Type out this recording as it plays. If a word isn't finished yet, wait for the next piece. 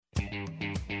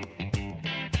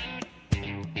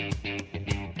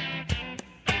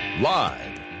Live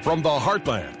from the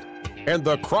heartland and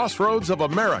the crossroads of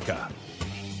America,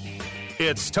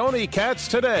 it's Tony Katz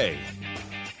Today.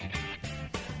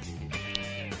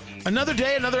 Another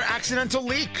day, another accidental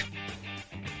leak.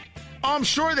 I'm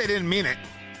sure they didn't mean it.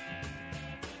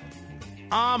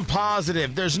 I'm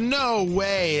positive. There's no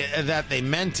way that they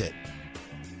meant it.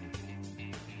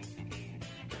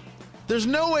 There's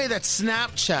no way that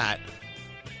Snapchat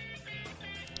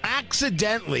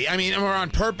accidentally, or on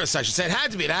purpose, I should say, it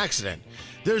had to be an accident.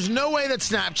 There's no way that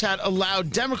Snapchat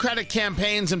allowed Democratic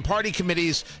campaigns and party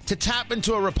committees to tap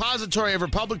into a repository of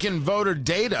Republican voter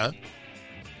data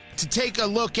to take a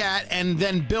look at and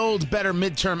then build better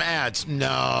midterm ads.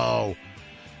 No,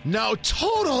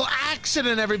 total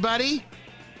accident, everybody.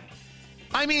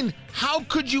 How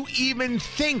could you even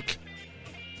think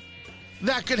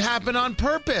that could happen on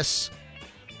purpose?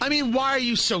 Why are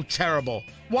you so terrible?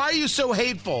 Why are you so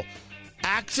hateful?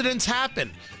 Accidents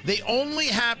happen. They only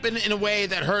happen in a way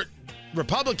that hurt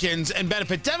Republicans and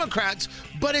benefit Democrats,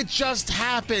 but it just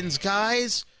happens,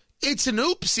 guys. It's an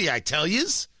oopsie, I tell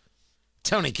yous.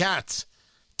 Tony Katz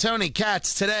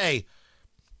Today.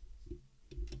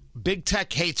 Big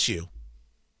tech hates you.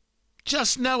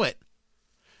 Just know it.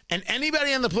 And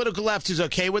anybody on the political left who's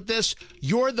okay with this,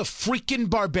 you're the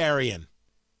freaking barbarian.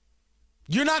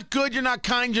 You're not good, you're not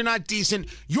kind, you're not decent.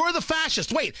 You're the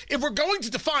fascist. Wait, if we're going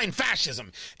to define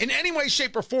fascism in any way,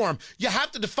 shape, or form, you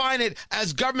have to define it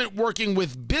as government working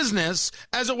with business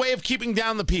as a way of keeping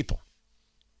down the people.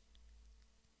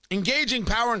 Engaging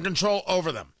power and control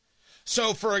over them.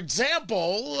 So, for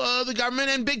example, the government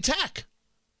and big tech.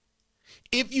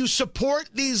 If you support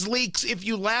these leaks, if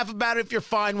you laugh about it, if you're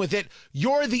fine with it,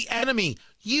 you're the enemy.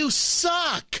 You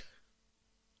suck.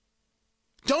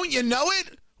 Don't you know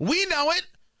it? We know it.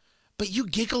 But you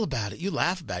giggle about it. You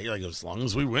laugh about it. You're like, as long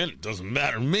as we win, it doesn't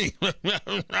matter to me.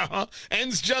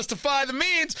 Ends justify the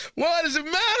means. What does it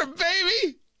matter,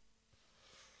 baby?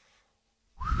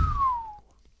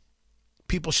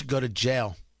 People should go to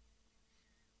jail.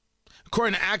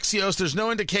 According to Axios, there's no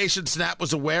indication Snap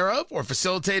was aware of or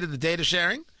facilitated the data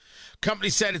sharing. Company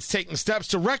said it's taking steps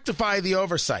to rectify the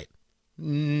oversight.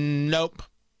 Nope.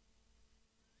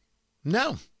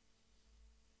 No.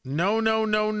 No.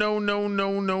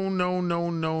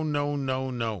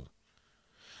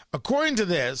 According to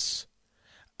this,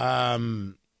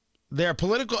 their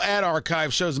political ad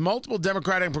archive shows multiple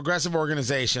Democratic and progressive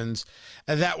organizations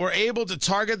that were able to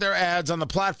target their ads on the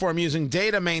platform using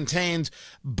data maintained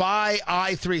by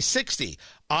I360.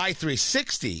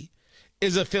 I360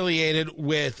 is affiliated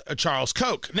with Charles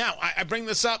Koch. Now, I bring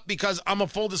this up because I'm a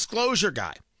full disclosure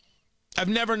guy. I've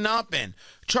never not been.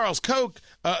 Charles Koch,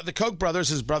 the Koch brothers,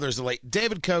 his brother is the late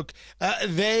David Koch.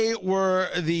 They were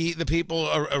the people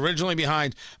originally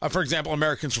behind, for example,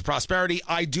 Americans for Prosperity.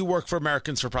 I do work for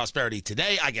Americans for Prosperity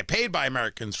today. I get paid by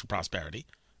Americans for Prosperity.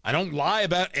 I don't lie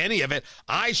about any of it.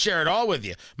 I share it all with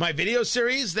you. My video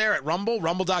series there at Rumble,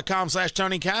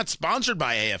 rumble.com/Tony Katz, sponsored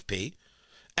by AFP.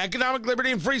 Economic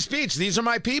liberty and free speech. These are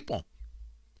my people.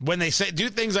 When they do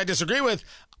things I disagree with,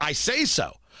 I say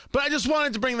so. But I just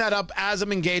wanted to bring that up as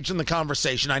I'm engaged in the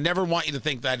conversation. I never want you to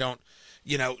think that I don't,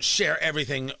 share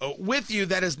everything with you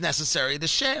that is necessary to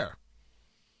share.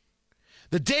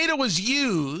 The data was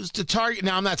used to target.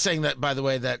 Now, I'm not saying that, by the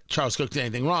way, that Charles Koch did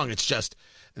anything wrong. It's just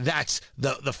that's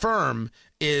the firm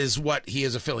is what he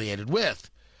is affiliated with.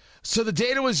 So the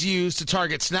data was used to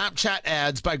target Snapchat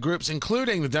ads by groups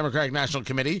including the Democratic National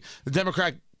Committee, the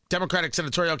Democratic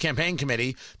Senatorial Campaign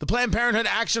Committee, the Planned Parenthood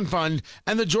Action Fund,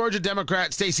 and the Georgia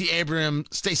Democrat Stacey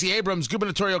Abrams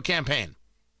gubernatorial campaign.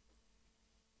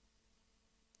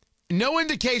 No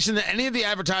indication that any of the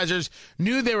advertisers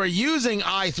knew they were using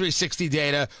I360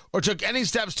 data or took any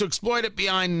steps to exploit it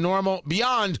beyond normal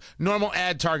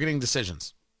ad targeting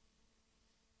decisions.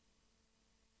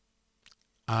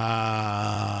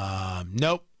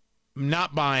 Nope,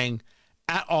 not buying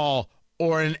at all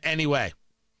or in any way.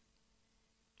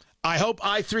 I hope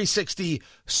I360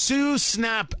 sues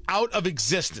Snap out of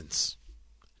existence.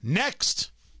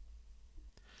 Next.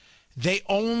 They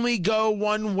only go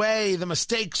one way. The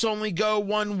mistakes only go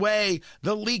one way.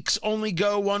 The leaks only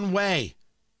go one way.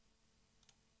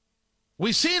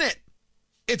 We've seen it.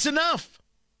 It's enough.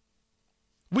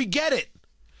 We get it.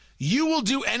 You will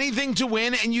do anything to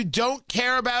win, and you don't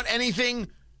care about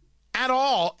anything at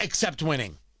all except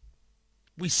winning.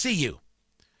 We see you.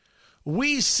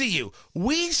 We see you.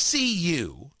 We see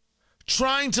you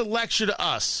trying to lecture to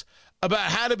us about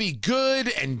how to be good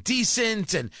and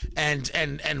decent and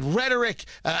rhetoric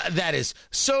that is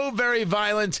so very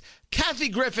violent. Kathy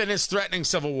Griffin is threatening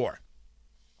civil war.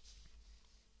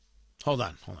 Hold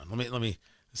on. Let me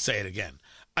say it again.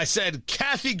 I said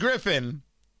Kathy Griffin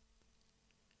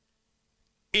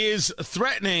is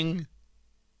threatening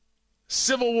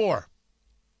civil war.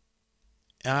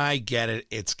 I get it.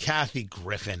 It's Kathy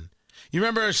Griffin. You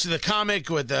remember the comic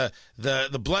with the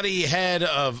bloody head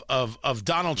of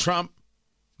Donald Trump?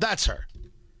 That's her.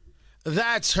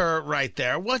 That's her right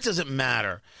there. What does it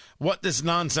matter what this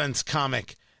nonsense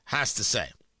comic has to say?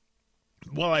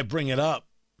 Well, I bring it up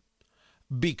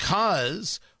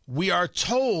because we are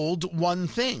told one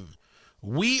thing.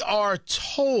 We are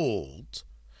told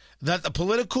that the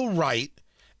political right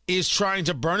is trying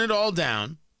to burn it all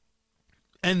down,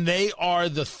 and they are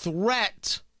the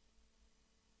threat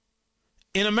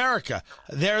in America.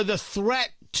 They're the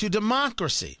threat to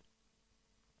democracy.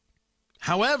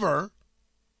 However,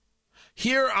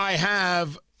 here I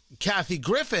have Kathy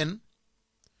Griffin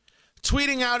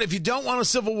tweeting out, if you don't want a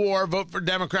civil war, vote for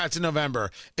Democrats in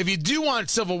November. If you do want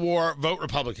civil war, vote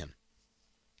Republican.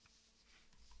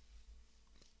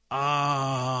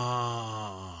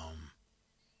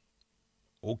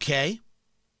 Okay.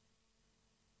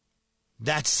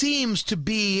 That seems to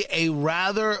be a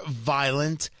rather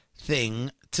violent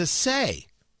thing to say.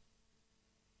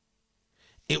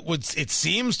 It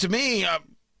seems to me,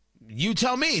 you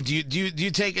tell me, do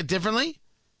you take it differently?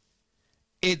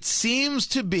 It seems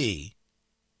to be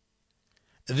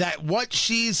that what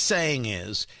she's saying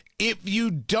is, if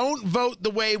you don't vote the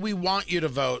way we want you to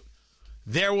vote,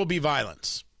 there will be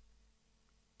violence.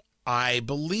 I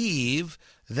believe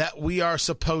that we are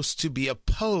supposed to be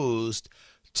opposed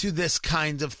to this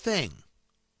kind of thing.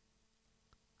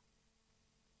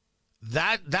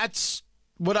 That's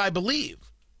what I believe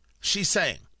she's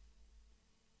saying.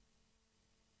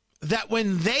 That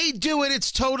when they do it,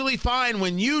 it's totally fine.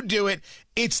 When you do it,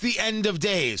 it's the end of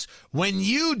days. When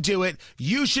you do it,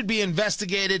 you should be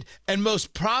investigated and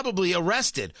most probably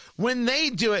arrested. When they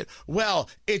do it, well,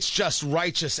 it's just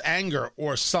righteous anger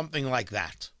or something like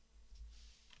that.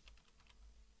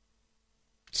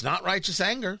 It's not righteous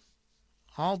anger.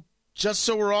 Just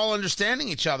so we're all understanding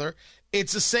each other,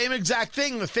 it's the same exact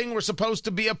thing, the thing we're supposed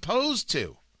to be opposed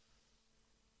to.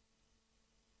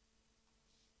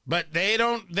 But they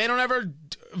don't ever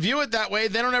view it that way.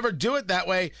 They don't ever do it that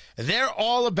way. They're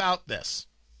all about this.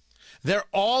 They're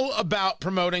all about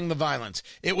promoting the violence.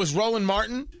 It was Roland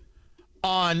Martin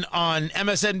on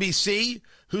MSNBC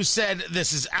who said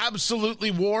this is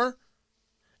absolutely war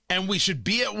and we should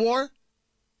be at war.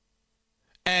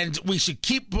 And we should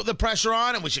keep the pressure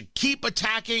on, and we should keep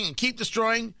attacking and keep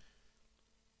destroying.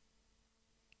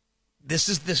 This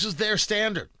is their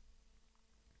standard.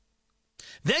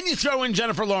 Then you throw in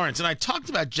Jennifer Lawrence, and I talked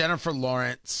about Jennifer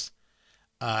Lawrence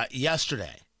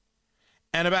yesterday,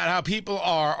 and about how people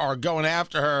are going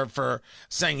after her for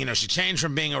saying, she changed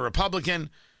from being a Republican.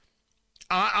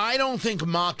 I don't think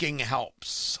mocking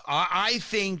helps. I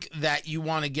think that you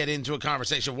want to get into a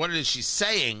conversation of what it is she's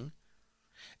saying,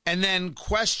 and then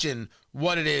question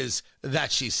what it is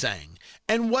that she's saying.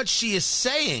 And what she is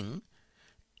saying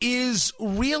is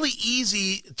really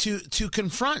easy to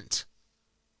confront.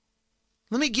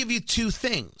 Let me give you two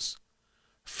things.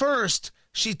 First,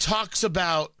 she talks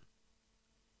about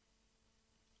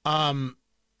how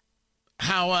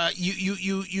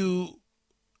you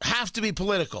have to be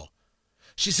political.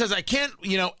 She says, I can't,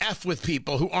 F with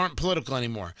people who aren't political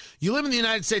anymore. You live in the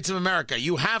United States of America.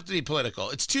 You have to be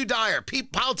political. It's too dire.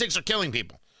 Politics are killing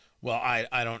people. Well,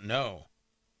 I don't know.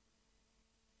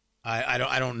 I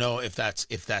don't know if that's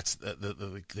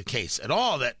the case at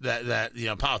all,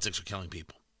 that politics are killing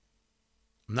people.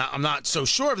 I'm not so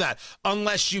sure of that,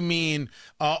 unless you mean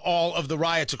all of the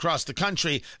riots across the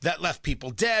country that left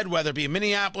people dead, whether it be in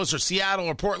Minneapolis or Seattle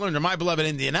or Portland or my beloved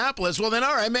Indianapolis. Well, then,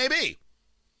 all right, maybe.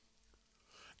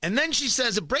 And then she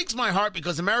says, it breaks my heart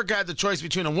because America had the choice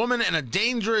between a woman and a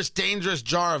dangerous, dangerous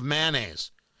jar of mayonnaise.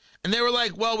 And they were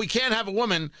like, well, we can't have a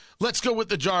woman. Let's go with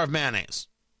the jar of mayonnaise.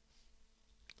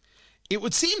 It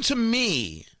would seem to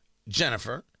me,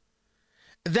 Jennifer,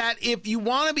 that if you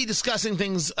want to be discussing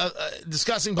things,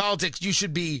 discussing politics, you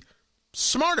should be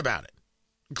smart about it,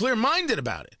 clear-minded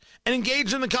about it, and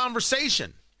engage in the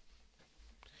conversation.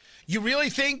 You really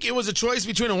think it was a choice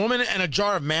between a woman and a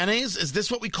jar of mayonnaise? Is this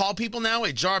what we call people now,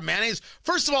 a jar of mayonnaise?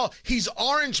 First of all, he's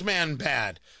Orange Man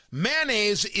bad.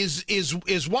 Mayonnaise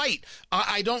is white.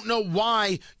 I don't know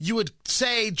why you would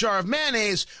say jar of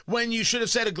mayonnaise when you should have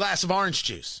said a glass of orange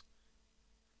juice.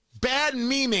 Bad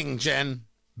memeing, Jen.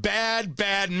 Bad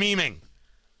memeing.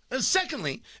 And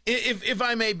secondly, if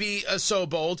I may be so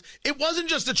bold, it wasn't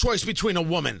just a choice between a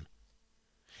woman.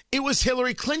 It was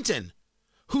Hillary Clinton,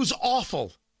 who's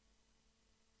awful.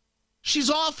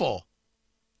 She's awful.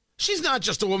 She's not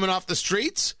just a woman off the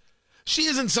streets. She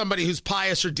isn't somebody who's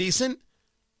pious or decent.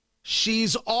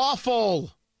 She's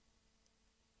awful.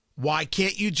 Why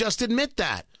can't you just admit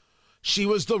that? She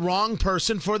was the wrong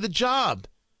person for the job.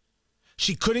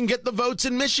 She couldn't get the votes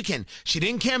in Michigan. She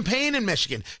didn't campaign in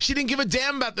Michigan. She didn't give a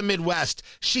damn about the Midwest.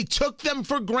 She took them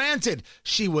for granted.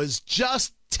 She was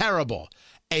just terrible.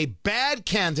 A bad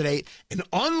candidate, an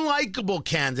unlikable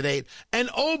candidate, and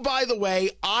oh, by the way,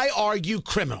 I argue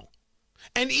criminal.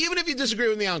 And even if you disagree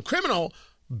with me on criminal,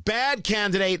 bad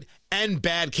candidate and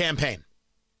bad campaign.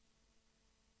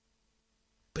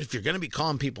 But if you're going to be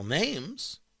calling people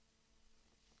names,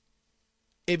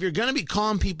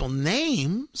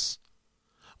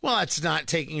 well, that's not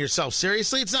taking yourself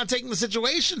seriously. It's not taking the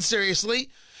situation seriously.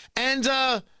 And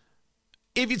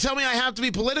if you tell me I have to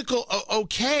be political,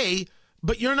 okay,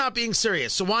 but you're not being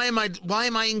serious. So why am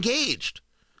I engaged?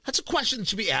 That's a question that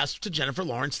should be asked to Jennifer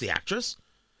Lawrence, the actress.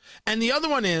 And the other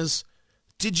one is,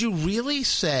 did you really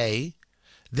say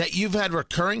that you've had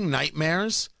recurring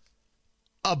nightmares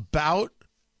about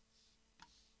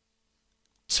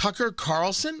Tucker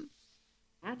Carlson?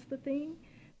 That's the thing.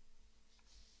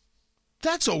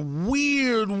 That's a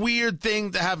weird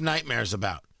thing to have nightmares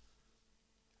about.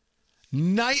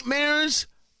 Nightmares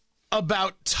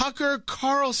about Tucker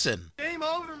Carlson. Game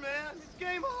over, man. It's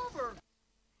game over.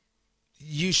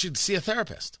 You should see a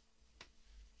therapist.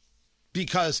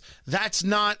 Because that's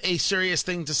not a serious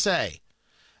thing to say.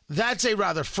 That's a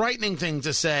rather frightening thing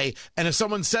to say. And if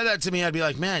someone said that to me, I'd be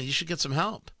like, man, you should get some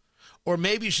help. Or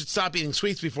maybe you should stop eating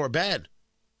sweets before bed.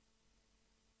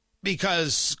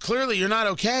 Because clearly you're not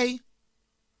okay.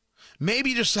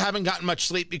 Maybe you just haven't gotten much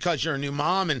sleep because you're a new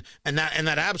mom, and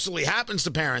that absolutely happens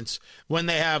to parents when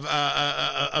they have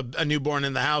a newborn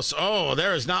in the house. Oh,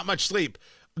 there is not much sleep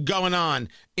going on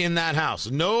in that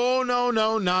house. No,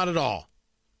 not at all.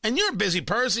 And you're a busy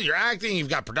person. You're acting. You've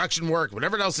got production work,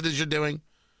 whatever else it is you're doing.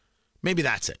 Maybe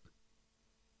that's it.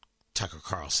 Tucker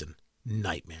Carlson,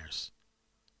 nightmares.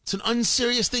 It's an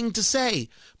unserious thing to say.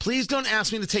 Please don't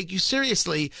ask me to take you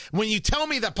seriously when you tell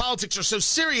me that politics are so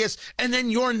serious and then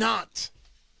you're not.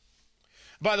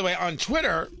 By the way, on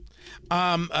Twitter,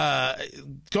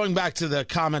 going back to the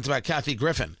comment about Kathy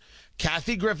Griffin,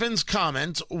 Kathy Griffin's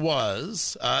comment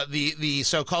was the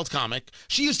so-called comic.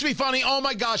 She used to be funny. Oh,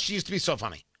 my gosh, she used to be so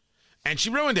funny. And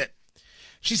she ruined it.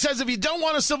 She says, if you don't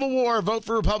want a civil war, vote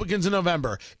for Republicans in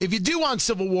November. If you do want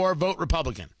civil war, vote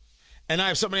Republican. And I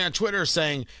have somebody on Twitter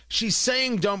saying, she's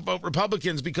saying don't vote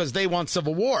Republicans because they want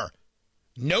civil war.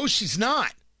 No, she's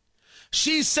not.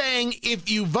 She's saying if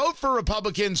you vote for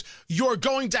Republicans, you're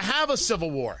going to have a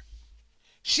civil war.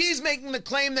 She's making the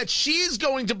claim that she's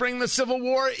going to bring the civil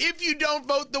war if you don't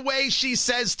vote the way she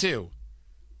says to.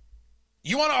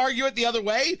 You want to argue it the other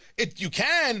way? You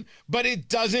can, but it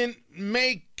doesn't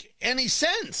make any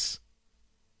sense.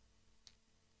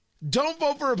 Don't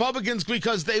vote for Republicans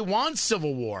because they want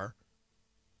civil war.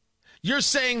 You're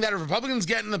saying that if Republicans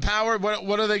get in the power,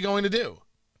 what are they going to do?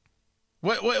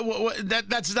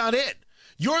 That's not it.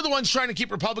 You're the ones trying to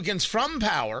keep Republicans from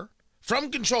power, from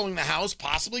controlling the House,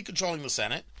 possibly controlling the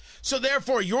Senate. So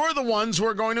therefore, you're the ones who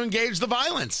are going to engage the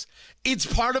violence.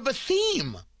 It's part of a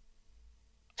theme.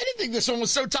 I didn't think this one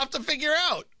was so tough to figure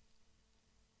out.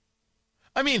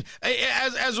 I mean,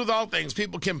 as with all things,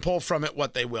 people can pull from it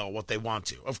what they will, what they want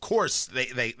to. Of course they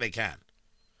can.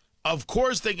 Of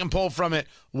course they can pull from it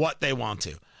what they want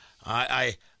to.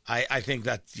 I think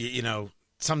that,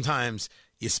 sometimes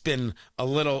you spin a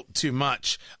little too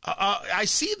much. I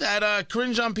see that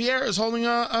Karine Jean-Pierre is holding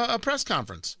a press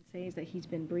conference. Says that he's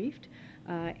been briefed,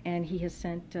 and he has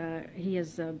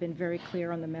been very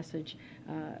clear on the message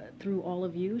through all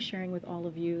of you, sharing with all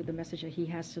of you the message that he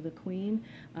has to the Queen,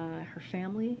 her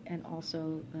family, and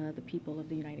also the people of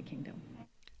the United Kingdom.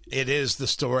 It is the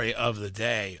story of the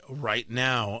day. Right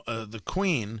now, the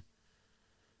Queen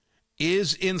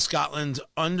is in Scotland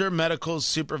under medical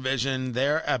supervision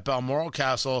there at Balmoral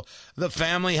Castle. The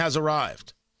family has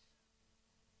arrived.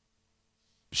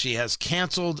 She has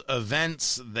canceled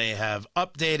events. They have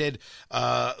updated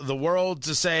the world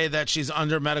to say that she's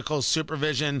under medical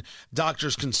supervision.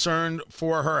 Doctors concerned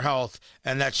for her health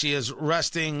and that she is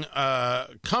resting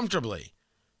comfortably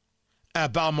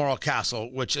at Balmoral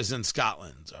Castle, which is in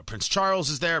Scotland. Prince Charles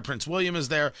is there. Prince William is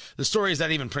there. The story is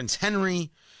that even Prince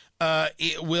Henry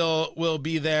will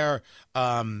be there.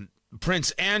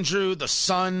 Prince Andrew, the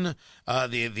son,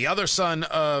 the other son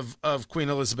of Queen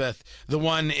Elizabeth, the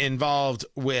one involved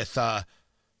with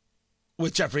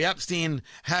Jeffrey Epstein,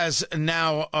 has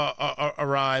now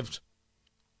arrived.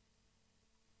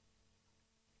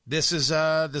 This is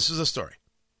a story,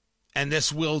 and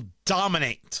this will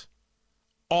dominate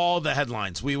all the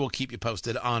headlines. We will keep you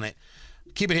posted on it.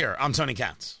 Keep it here. I'm Tony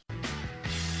Katz.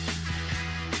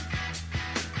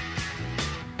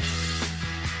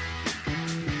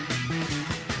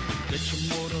 Get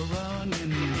your motor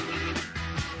running.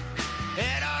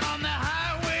 Head out on the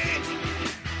highway.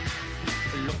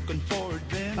 Looking for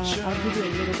adventure. I'll give you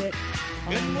a little bit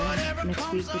on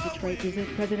next week with Detroit visit.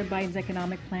 President Biden's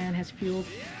economic plan has fueled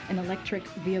an electric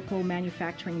vehicle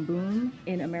manufacturing boom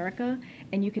in America,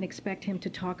 and you can expect him to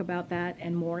talk about that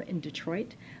and more in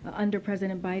Detroit. Under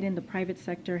President Biden, the private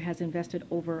sector has invested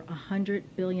over $100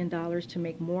 billion to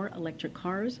make more electric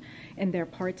cars and their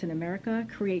parts in America,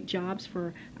 create jobs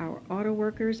for our auto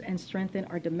workers, and strengthen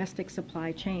our domestic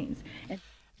supply chains.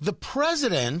 The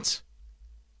president,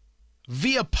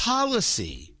 via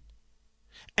policy,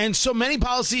 and so many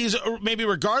policies, maybe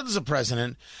regardless of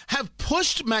president, have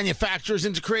pushed manufacturers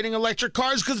into creating electric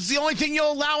cars because it's the only thing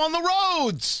you'll allow on the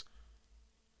roads.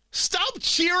 Stop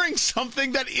cheering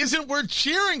something that isn't worth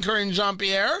cheering, Corinne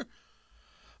Jean-Pierre.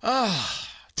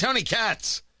 Tony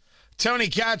Katz. Tony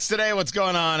Katz today. What's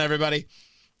going on, everybody?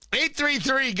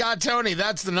 833-GOT-TONY.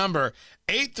 That's the number.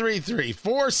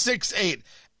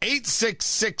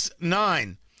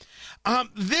 833-468-8669.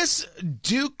 This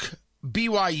Duke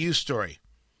BYU story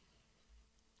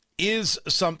is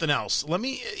something else.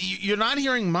 You're not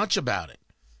hearing much about it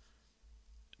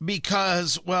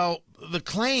because, well, the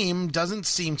claim doesn't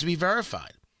seem to be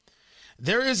verified.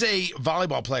 There is a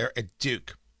volleyball player at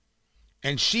Duke,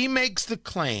 and she makes the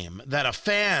claim that a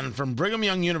fan from Brigham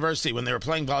Young University, when they were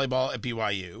playing volleyball at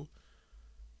BYU,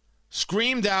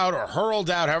 screamed out or hurled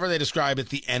out, however they describe it,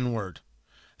 the N-word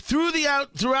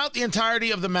throughout the entirety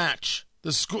of the match.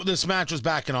 This match was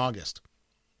back in August.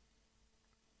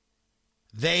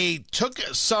 They took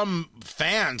some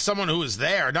fan, someone who was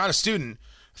there, not a student,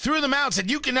 threw them out and said,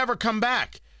 you can never come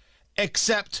back.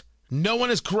 Except no one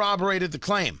has corroborated the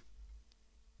claim.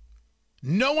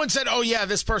 No one said, oh, yeah,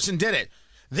 this person did it.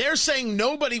 They're saying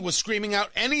nobody was screaming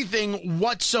out anything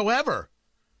whatsoever.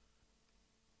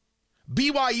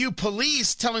 BYU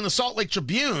police telling the Salt Lake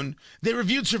Tribune they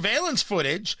reviewed surveillance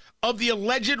footage of the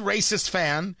alleged racist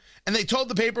fan, and they told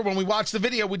the paper when we watched the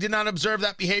video we did not observe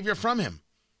that behavior from him.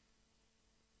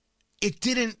 It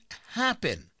didn't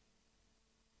happen.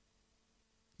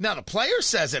 Now, the player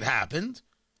says it happened,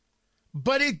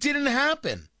 but it didn't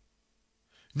happen.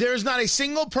 There's not a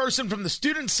single person from the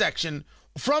student section,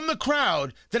 from the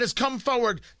crowd, that has come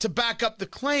forward to back up the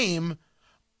claim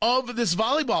of this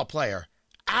volleyball player.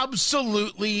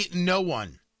 Absolutely no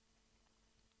one.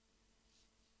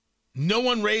 No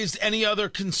one raised any other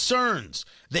concerns.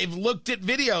 They've looked at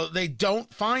video. They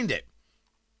don't find it.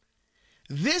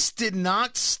 This did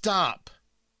not stop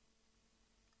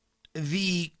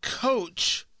the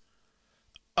coach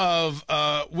of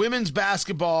women's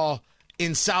basketball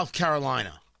in South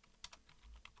Carolina.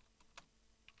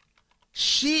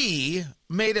 She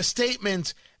made a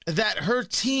statement that her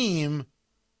team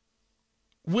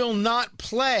will not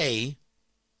play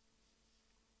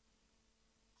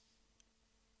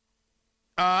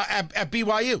at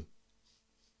BYU.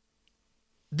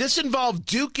 This involved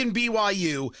Duke and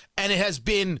BYU, and it has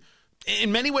been,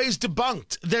 in many ways,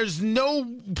 debunked. There's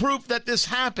no proof that this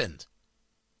happened.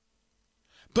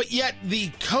 But yet the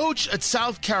coach at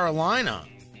South Carolina,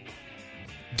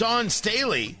 Dawn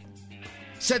Staley,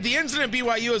 said the incident at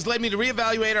BYU has led me to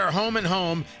reevaluate our home and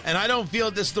home, and I don't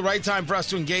feel this is the right time for us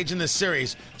to engage in this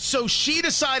series. So she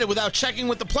decided, without checking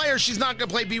with the players, she's not going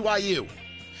to play BYU,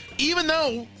 even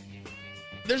though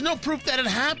there's no proof that it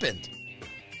happened.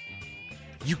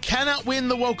 You cannot win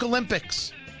the woke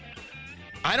Olympics.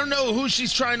 I don't know who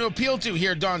she's trying to appeal to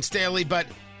here, Dawn Staley, but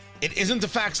it isn't the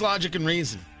facts, logic, and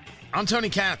reason. I'm Tony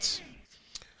Katz.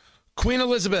 Queen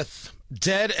Elizabeth,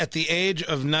 dead at the age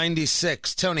of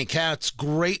 96. Tony Katz,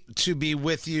 great to be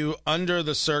with you under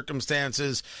the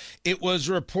circumstances. It was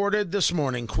reported this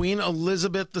morning, Queen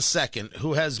Elizabeth II,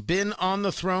 who has been on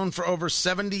the throne for over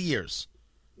 70 years,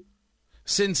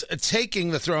 since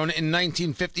taking the throne in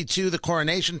 1952, the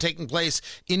coronation taking place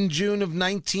in June of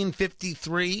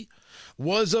 1953,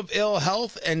 was of ill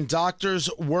health, and doctors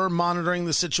were monitoring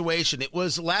the situation. It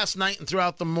was last night and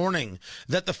throughout the morning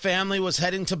that the family was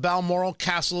heading to Balmoral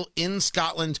Castle in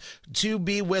Scotland to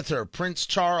be with her. Prince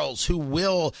Charles, who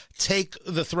will take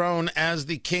the throne as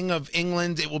the King of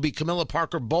England. It will be Camilla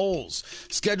Parker Bowles,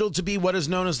 scheduled to be what is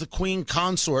known as the Queen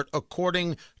Consort,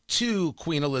 according to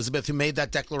Queen Elizabeth, who made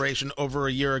that declaration over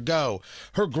a year ago.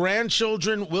 Her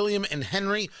grandchildren, William and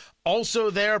Henry, Also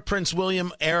there, Prince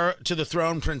William, heir to the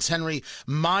throne, Prince Henry,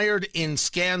 mired in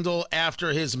scandal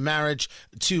after his marriage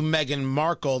to Meghan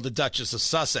Markle, the Duchess of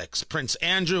Sussex. Prince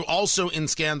Andrew, also in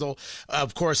scandal,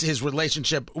 of course, his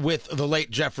relationship with the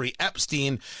late Jeffrey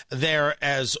Epstein there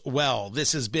as well.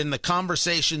 This has been the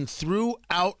conversation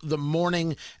throughout the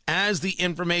morning as the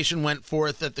information went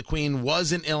forth that the Queen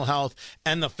was in ill health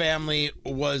and the family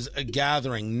was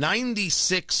gathering.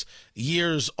 96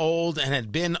 years old and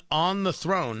had been on the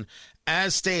throne,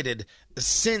 as stated,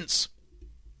 since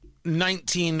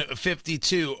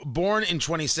 1952. Born in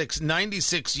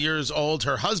 96 years old.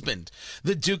 Her husband,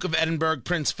 the Duke of Edinburgh,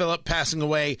 Prince Philip, passing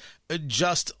away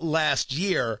just last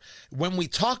year. When we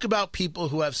talk about people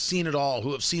who have seen it all,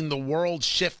 who have seen the world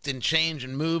shift and change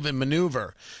and move and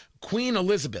maneuver, Queen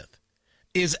Elizabeth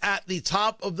is at the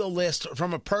top of the list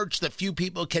from a perch that few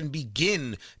people can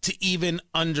begin to even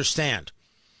understand.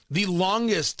 The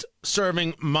longest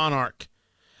serving monarch,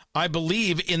 I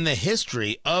believe, in the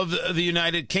history of the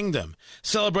United Kingdom,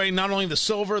 celebrating not only the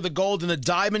silver, the gold, and the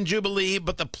diamond jubilee,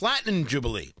 but the platinum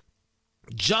jubilee.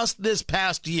 Just this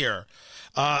past year,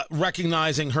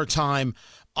 recognizing her time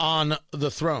on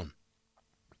the throne.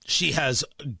 She has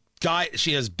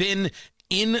been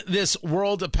in this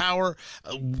world of power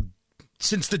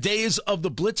since the days of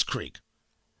the Blitzkrieg,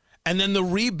 and then the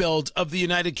rebuild of the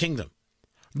United Kingdom.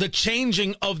 The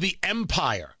changing of the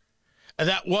empire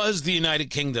that was the United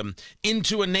Kingdom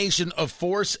into a nation of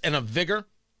force and of vigor,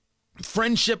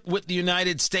 friendship with the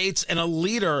United States, and a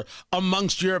leader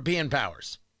amongst European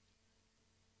powers.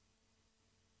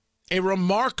 A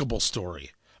remarkable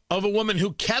story of a woman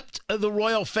who kept the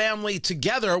royal family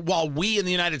together, while we in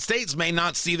the United States may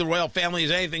not see the royal family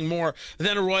as anything more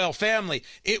than a royal family.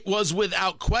 It was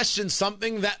without question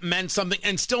something that meant something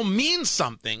and still means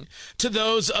something to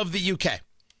those of the UK.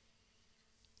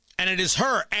 And it is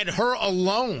her and her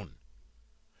alone,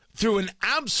 through an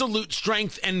absolute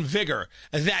strength and vigor,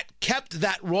 that kept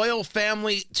that royal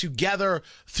family together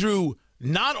through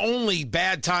not only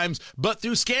bad times, but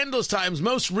through scandalous times.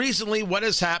 Most recently, what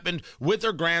has happened with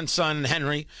her grandson,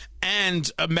 Henry, and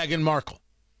Meghan Markle.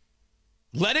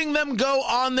 Letting them go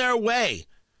on their way,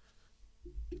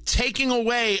 taking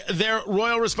away their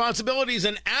royal responsibilities,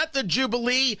 and at the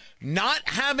Jubilee, not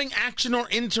having action or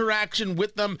interaction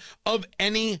with them of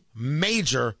any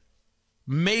major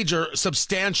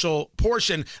substantial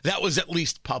portion that was at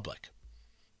least public.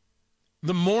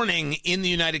 The mourning in the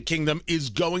United Kingdom is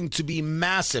going to be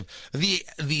massive.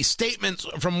 The statements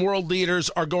from world leaders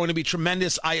are going to be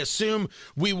tremendous. I assume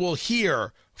we will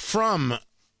hear from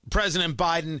President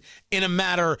Biden in a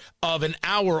matter of an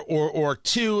hour or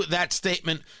two. That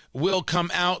statement will come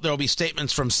out. There will be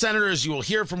statements from senators. You will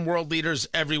hear from world leaders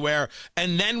everywhere.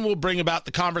 And then we'll bring about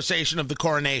the conversation of the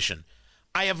coronation.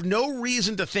 I have no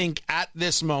reason to think at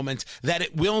this moment that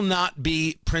it will not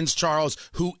be Prince Charles,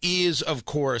 who is, of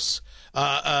course,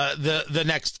 the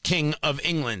next King of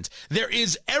England. There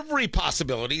is every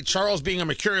possibility, Charles being a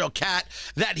mercurial cat,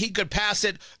 that he could pass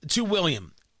it to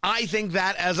William. I think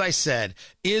that, as I said,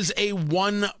 is a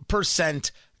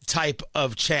 1% type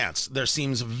of chance. There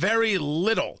seems very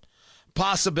little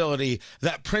possibility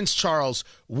that Prince Charles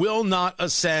will not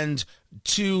ascend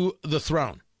to the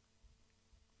throne.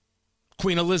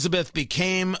 Queen Elizabeth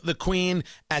became the queen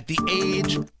at the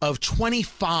age of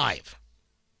 25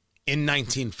 in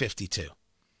 1952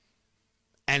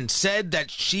 and said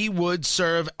that she would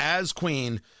serve as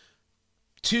queen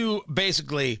to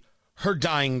basically her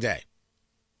dying day.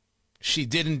 She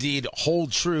did indeed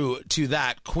hold true to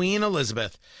that. Queen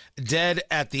Elizabeth, dead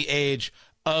at the age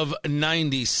of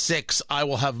 96. I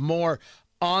will have more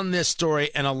on this story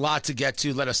and a lot to get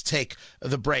to. Let us take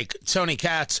the break. Tony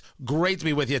Katz, great to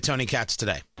be with you, Tony Katz,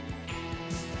 today.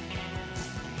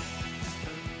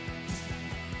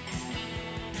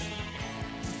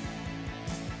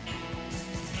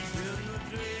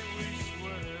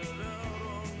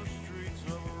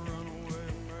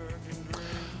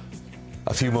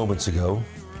 A few moments ago,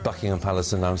 Buckingham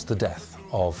Palace announced the death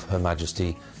of Her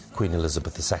Majesty Queen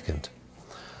Elizabeth II.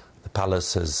 The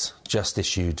palace has just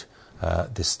issued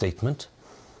this statement.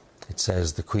 It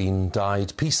says the Queen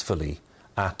died peacefully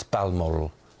at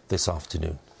Balmoral this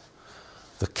afternoon.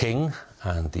 The King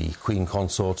and the Queen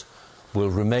Consort will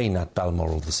remain at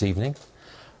Balmoral this evening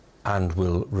and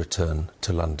will return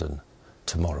to London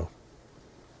tomorrow.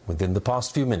 Within the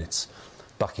past few minutes,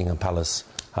 Buckingham Palace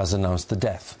has announced the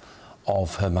death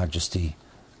of Her Majesty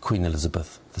Queen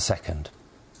Elizabeth II.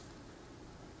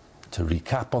 To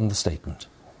recap on the statement,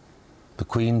 the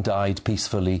Queen died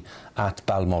peacefully at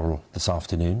Balmoral this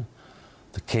afternoon.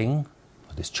 The King,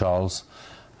 that is Charles,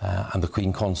 and the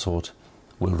Queen Consort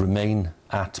will remain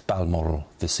at Balmoral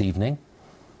this evening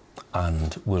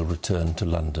and will return to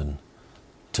London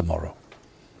tomorrow.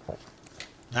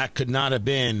 That could not have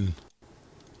been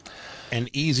an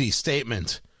easy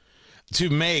statement to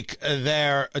make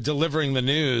there, delivering the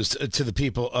news to the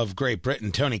people of Great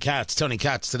Britain. Tony Katz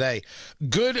today.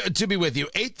 Good to be with you.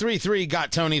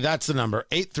 833-GOT-TONY, that's the number.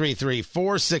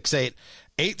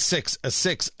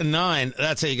 833-468-8669.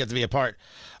 That's how you get to be a part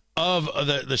of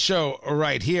the show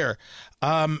right here.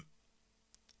 And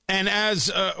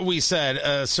as we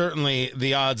said, certainly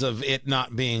the odds of it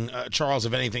not being Charles,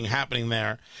 of anything happening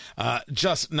there,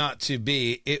 just not to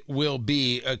be, it will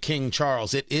be King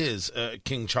Charles. It is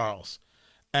King Charles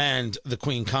and the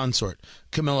Queen Consort,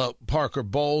 Camilla Parker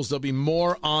Bowles. There'll be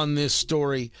more on this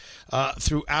story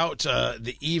throughout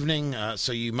the evening,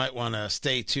 so you might want to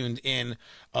stay tuned in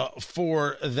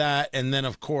for that. And then,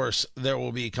 of course, there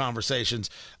will be conversations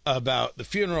about the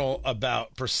funeral,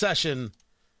 about procession.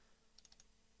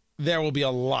 There will be a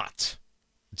lot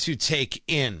to take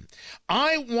in.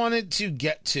 I wanted to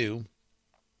get to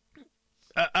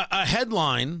a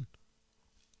headline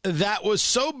that was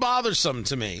so bothersome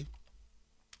to me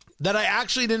that I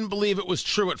actually didn't believe it was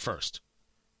true at first.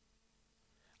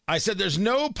 I said there's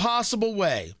no possible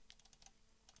way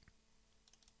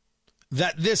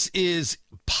that this is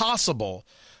possible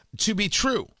to be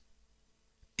true.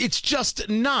 It's just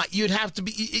not. You'd have to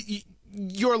be...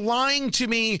 You're lying to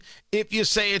me if you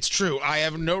say it's true. I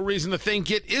have no reason to think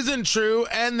it isn't true,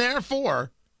 and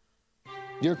therefore...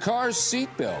 Your car's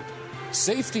seatbelt,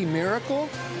 safety miracle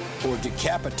or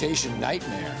decapitation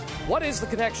nightmare? What is the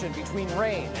connection between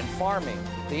rain and farming?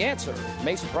 The answer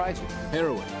may surprise you.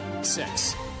 Heroin,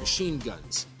 sex, machine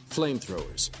guns,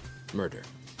 flamethrowers, murder.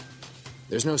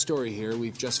 There's no story here.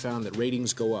 We've just found that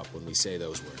ratings go up when we say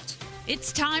those words.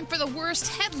 It's time for the worst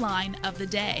headline of the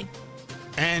day.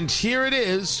 And here it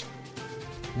is.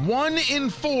 1 in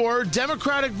 4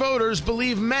 Democratic voters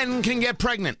believe men can get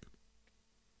pregnant.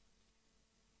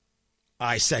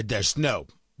 I said there's no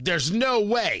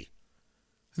way.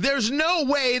 There's no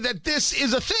way that this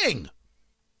is a thing.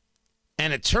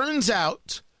 And it turns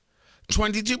out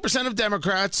 22% of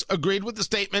Democrats agreed with the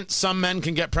statement, some men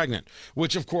can get pregnant,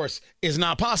 which, of course, is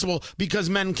not possible because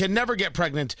men can never get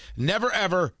pregnant. Never,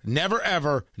 ever, never,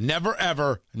 ever, never,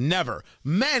 ever, never.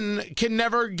 Men can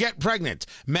never get pregnant.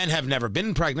 Men have never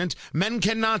been pregnant. Men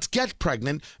cannot get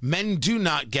pregnant. Men do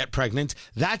not get pregnant.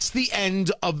 That's the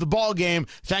end of the ball game.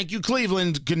 Thank you,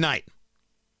 Cleveland. Good night.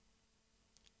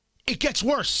 It gets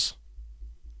worse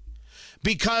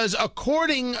because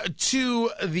according to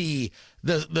the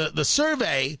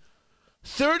survey,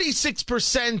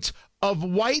 36% of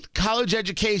white college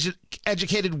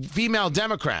educated female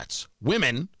Democrats,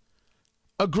 women,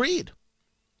 agreed.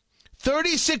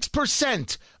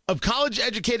 36% of college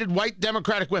educated white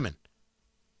Democratic women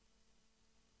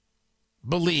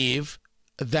believe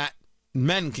that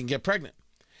men can get pregnant.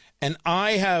 And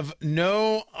I have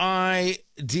no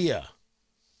idea.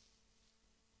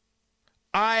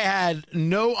 I had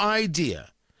no idea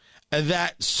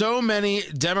that so many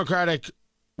Democratic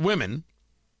women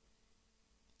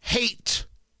hate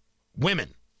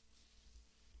women.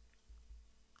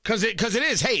 Because it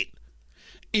is hate.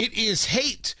 It is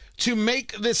hate to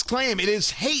make this claim. It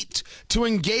is hate to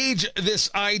engage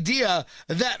this idea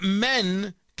that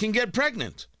men can get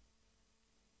pregnant.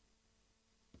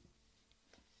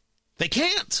 They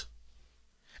can't.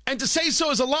 And to say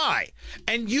so is a lie.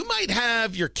 And you might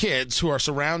have your kids who are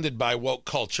surrounded by woke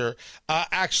culture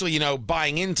actually,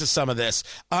 buying into some of this.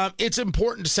 It's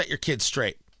important to set your kids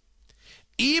straight.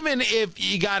 Even if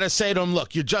you got to say to them,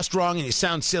 look, you're just wrong and you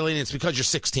sound silly and it's because you're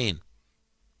 16.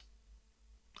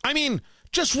 I mean,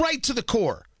 just right to the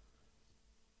core.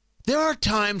 There are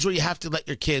times where you have to let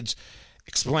your kids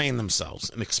explain themselves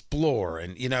and explore.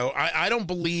 And, I don't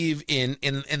believe in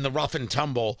the rough and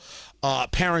tumble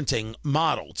parenting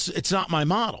model. It's not my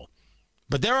model.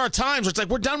 But there are times where it's like,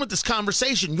 we're done with this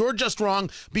conversation. You're just wrong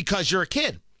because you're a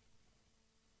kid.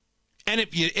 And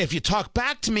if you talk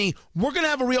back to me, we're going to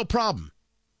have a real problem.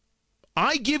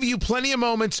 I give you plenty of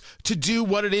moments to do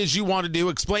what it is you want to do,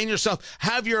 explain yourself,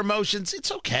 have your emotions.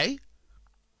 It's okay.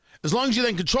 As long as you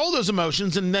then control those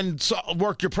emotions and then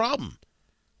work your problem.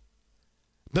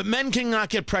 But men cannot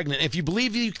get pregnant. If you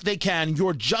believe they can,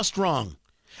 you're just wrong.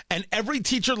 And every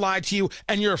teacher lied to you,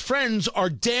 and your friends are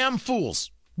damn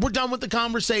fools. We're done with the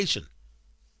conversation.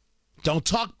 Don't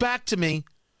talk back to me.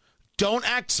 Don't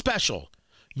act special.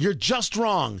 You're just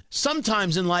wrong.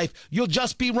 Sometimes in life, you'll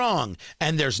just be wrong.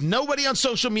 And there's nobody on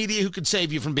social media who can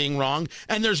save you from being wrong.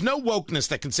 And there's no wokeness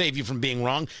that can save you from being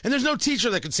wrong. And there's no teacher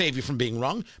that can save you from being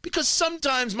wrong. Because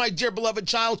sometimes, my dear beloved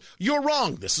child, you're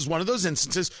wrong. This is one of those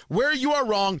instances where you are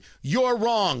wrong. You're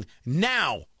wrong.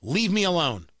 Now, leave me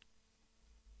alone.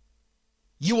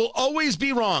 You will always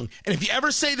be wrong. And if you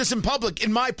ever say this in public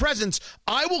in my presence,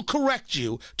 I will correct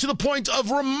you to the point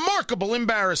of remarkable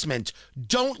embarrassment.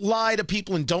 Don't lie to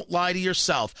people and don't lie to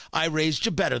yourself. I raised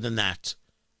you better than that.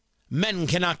 Men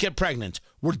cannot get pregnant.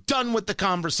 We're done with the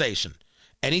conversation.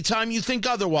 Anytime you think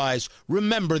otherwise,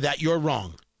 remember that you're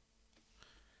wrong.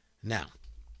 Now,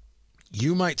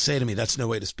 you might say to me, that's no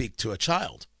way to speak to a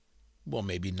child. Well,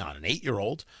 maybe not an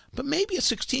 8-year-old, but maybe a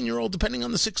 16-year-old, depending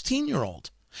on the 16-year-old.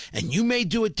 And you may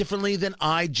do it differently than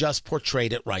I just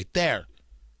portrayed it right there.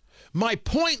 My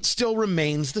point still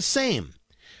remains the same.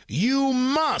 You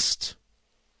must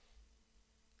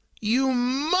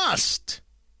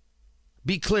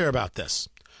be clear about this.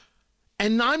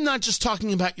 And I'm not just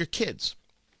talking about your kids.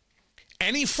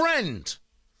 Any friend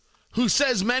who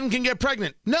says men can get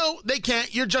pregnant, no, they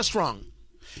can't. You're just wrong.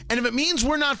 And if it means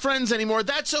we're not friends anymore,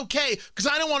 that's okay, because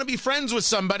I don't want to be friends with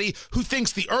somebody who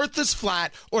thinks the earth is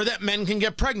flat or that men can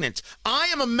get pregnant. I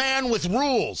am a man with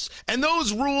rules, and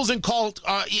those rules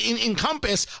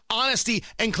encompass honesty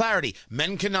and clarity.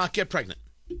 Men cannot get pregnant.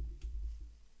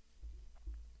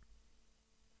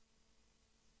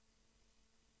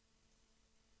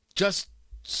 Just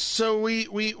so we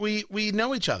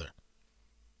know each other.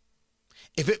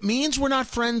 If it means we're not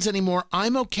friends anymore,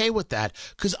 I'm okay with that,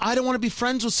 because I don't want to be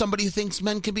friends with somebody who thinks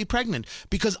men can be pregnant,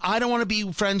 because I don't want to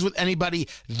be friends with anybody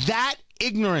that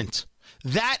ignorant,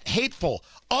 that hateful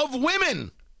of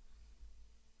women.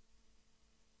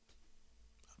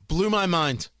 Blew my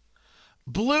mind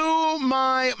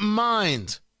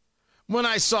when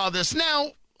I saw this.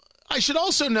 Now, I should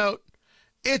also note,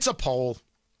 it's a poll.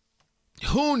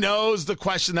 Who knows the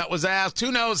question that was asked?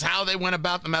 Who knows how they went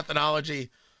about the methodology?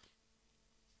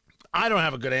 I don't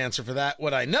have a good answer for that.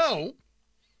 What I know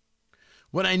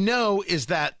is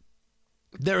that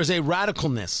there is a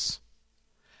radicalness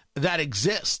that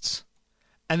exists,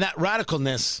 and that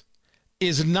radicalness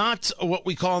is not what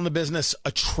we call in the business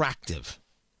attractive,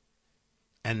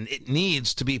 and it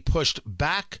needs to be pushed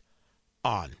back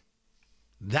on.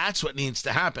 That's what needs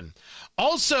to happen.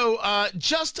 Also,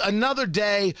 just another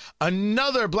day,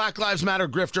 another Black Lives Matter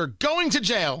grifter going to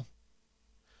jail.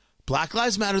 Black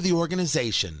Lives Matter, the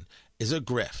organization, is a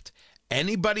grift.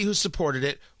 Anybody who supported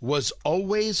it was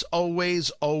always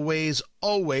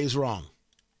wrong.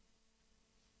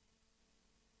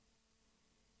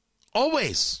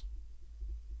 Always.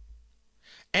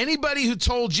 Anybody who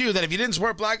told you that if you didn't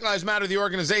support Black Lives Matter, the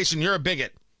organization, you're a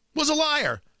bigot, was a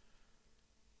liar.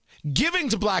 Giving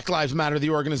to Black Lives Matter,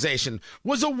 the organization,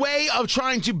 was a way of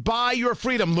trying to buy your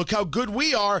freedom. Look how good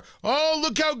we are. Oh,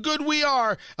 look how good we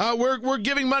are. We're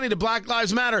giving money to Black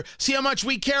Lives Matter. See how much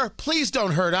we care? Please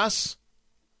don't hurt us.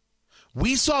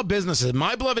 We saw businesses, in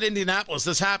my beloved Indianapolis,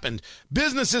 this happened.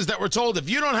 Businesses that were told, if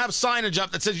you don't have signage up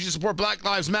that says you support Black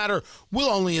Lives Matter, we'll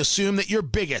only assume that you're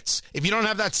bigots. If you don't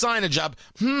have that signage up,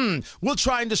 we'll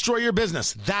try and destroy your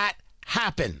business. That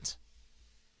happened.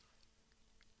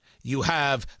 You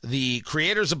have the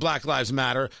creators of Black Lives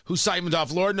Matter who siphoned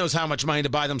off Lord knows how much money to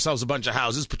buy themselves a bunch of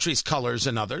houses, Patrisse Cullors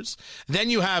and others.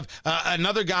 Then you have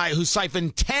another guy who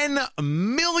siphoned $10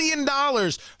 million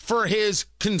for his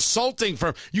consulting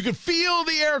firm. You can feel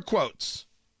the air quotes.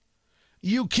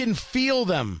 You can feel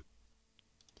them.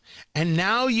 And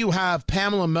now you have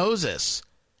Pamela Moses,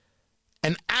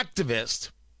 an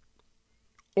activist,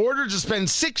 ordered to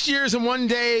spend 6 years and 1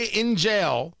 day in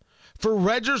jail for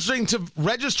registering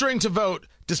to vote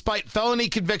despite felony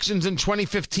convictions in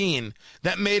 2015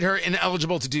 that made her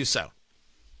ineligible to do so.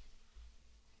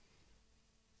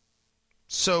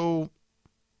 So,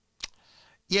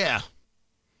 yeah,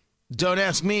 don't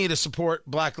ask me to support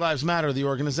Black Lives Matter, the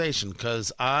organization,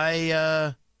 because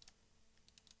I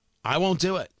won't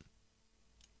do it.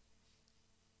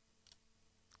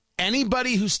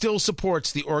 Anybody who still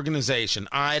supports the organization,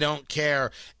 I don't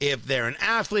care if they're an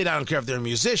athlete, I don't care if they're a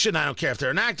musician, I don't care if they're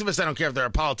an activist, I don't care if they're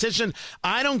a politician,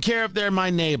 I don't care if they're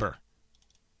my neighbor.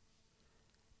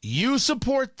 You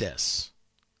support this.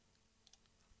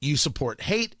 You support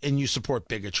hate and you support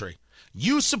bigotry.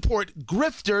 You support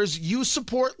grifters, you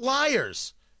support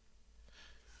liars.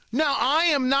 Now, I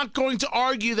am not going to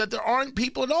argue that there aren't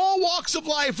people in all walks of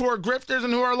life who are grifters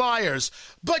and who are liars.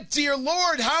 But, dear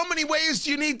Lord, how many ways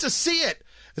do you need to see it?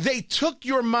 They took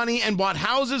your money and bought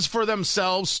houses for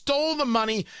themselves, stole the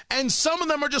money, and some of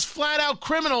them are just flat-out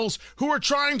criminals who are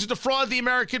trying to defraud the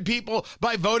American people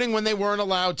by voting when they weren't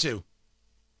allowed to.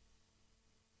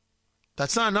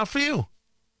 That's not enough for you.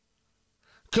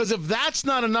 Because if that's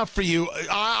not enough for you,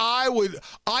 I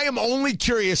am only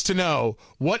curious to know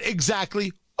what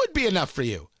exactly would be enough for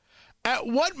you. At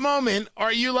what moment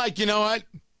are you like, you know what?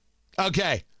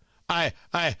 Okay,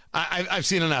 I've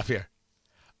seen enough here.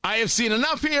 I have seen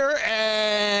enough here,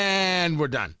 and we're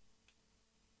done.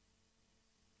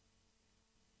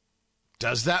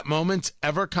 Does that moment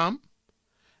ever come?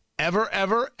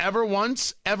 Ever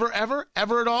once? Ever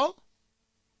at all?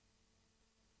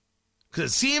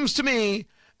 Because it seems to me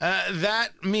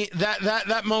that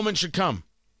moment should come.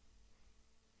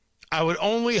 I would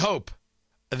only hope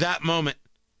that moment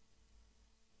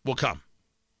will come.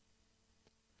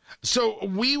 So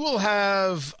we will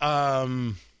have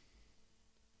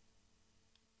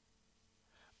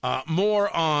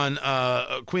more on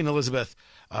Queen Elizabeth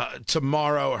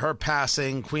tomorrow. Her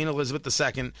passing, Queen Elizabeth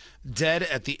II, dead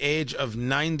at the age of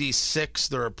 96.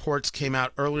 The reports came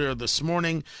out earlier this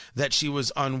morning that she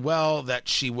was unwell, that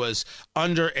she was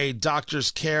under a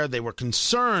doctor's care. They were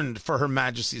concerned for Her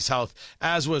Majesty's health,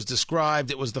 as was described.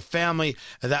 It was the family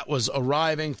that was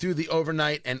arriving through the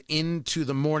overnight and into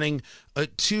the morning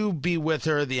to be with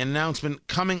her. The announcement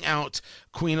coming out,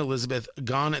 Queen Elizabeth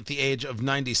gone at the age of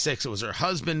 96. It was her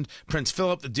husband, Prince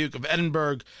Philip, the Duke of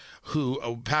Edinburgh,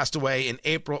 who passed away in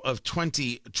April of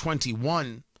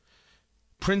 2021.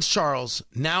 Prince Charles,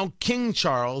 now King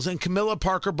Charles, and Camilla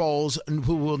Parker Bowles,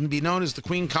 who will be known as the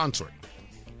Queen Consort,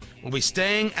 will be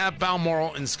staying at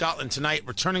Balmoral in Scotland tonight,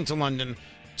 returning to London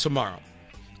tomorrow.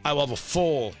 I will have a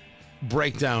full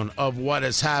breakdown of what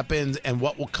has happened and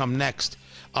what will come next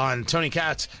on Tony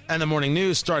Katz and the Morning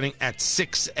News starting at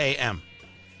 6 a.m.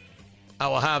 I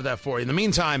will have that for you. In the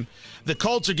meantime, the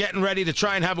Colts are getting ready to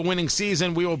try and have a winning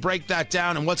season. We will break that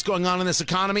down. And what's going on in this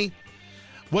economy?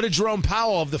 What did Jerome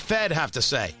Powell of the Fed have to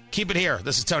say? Keep it here.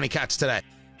 This is Tony Katz Today.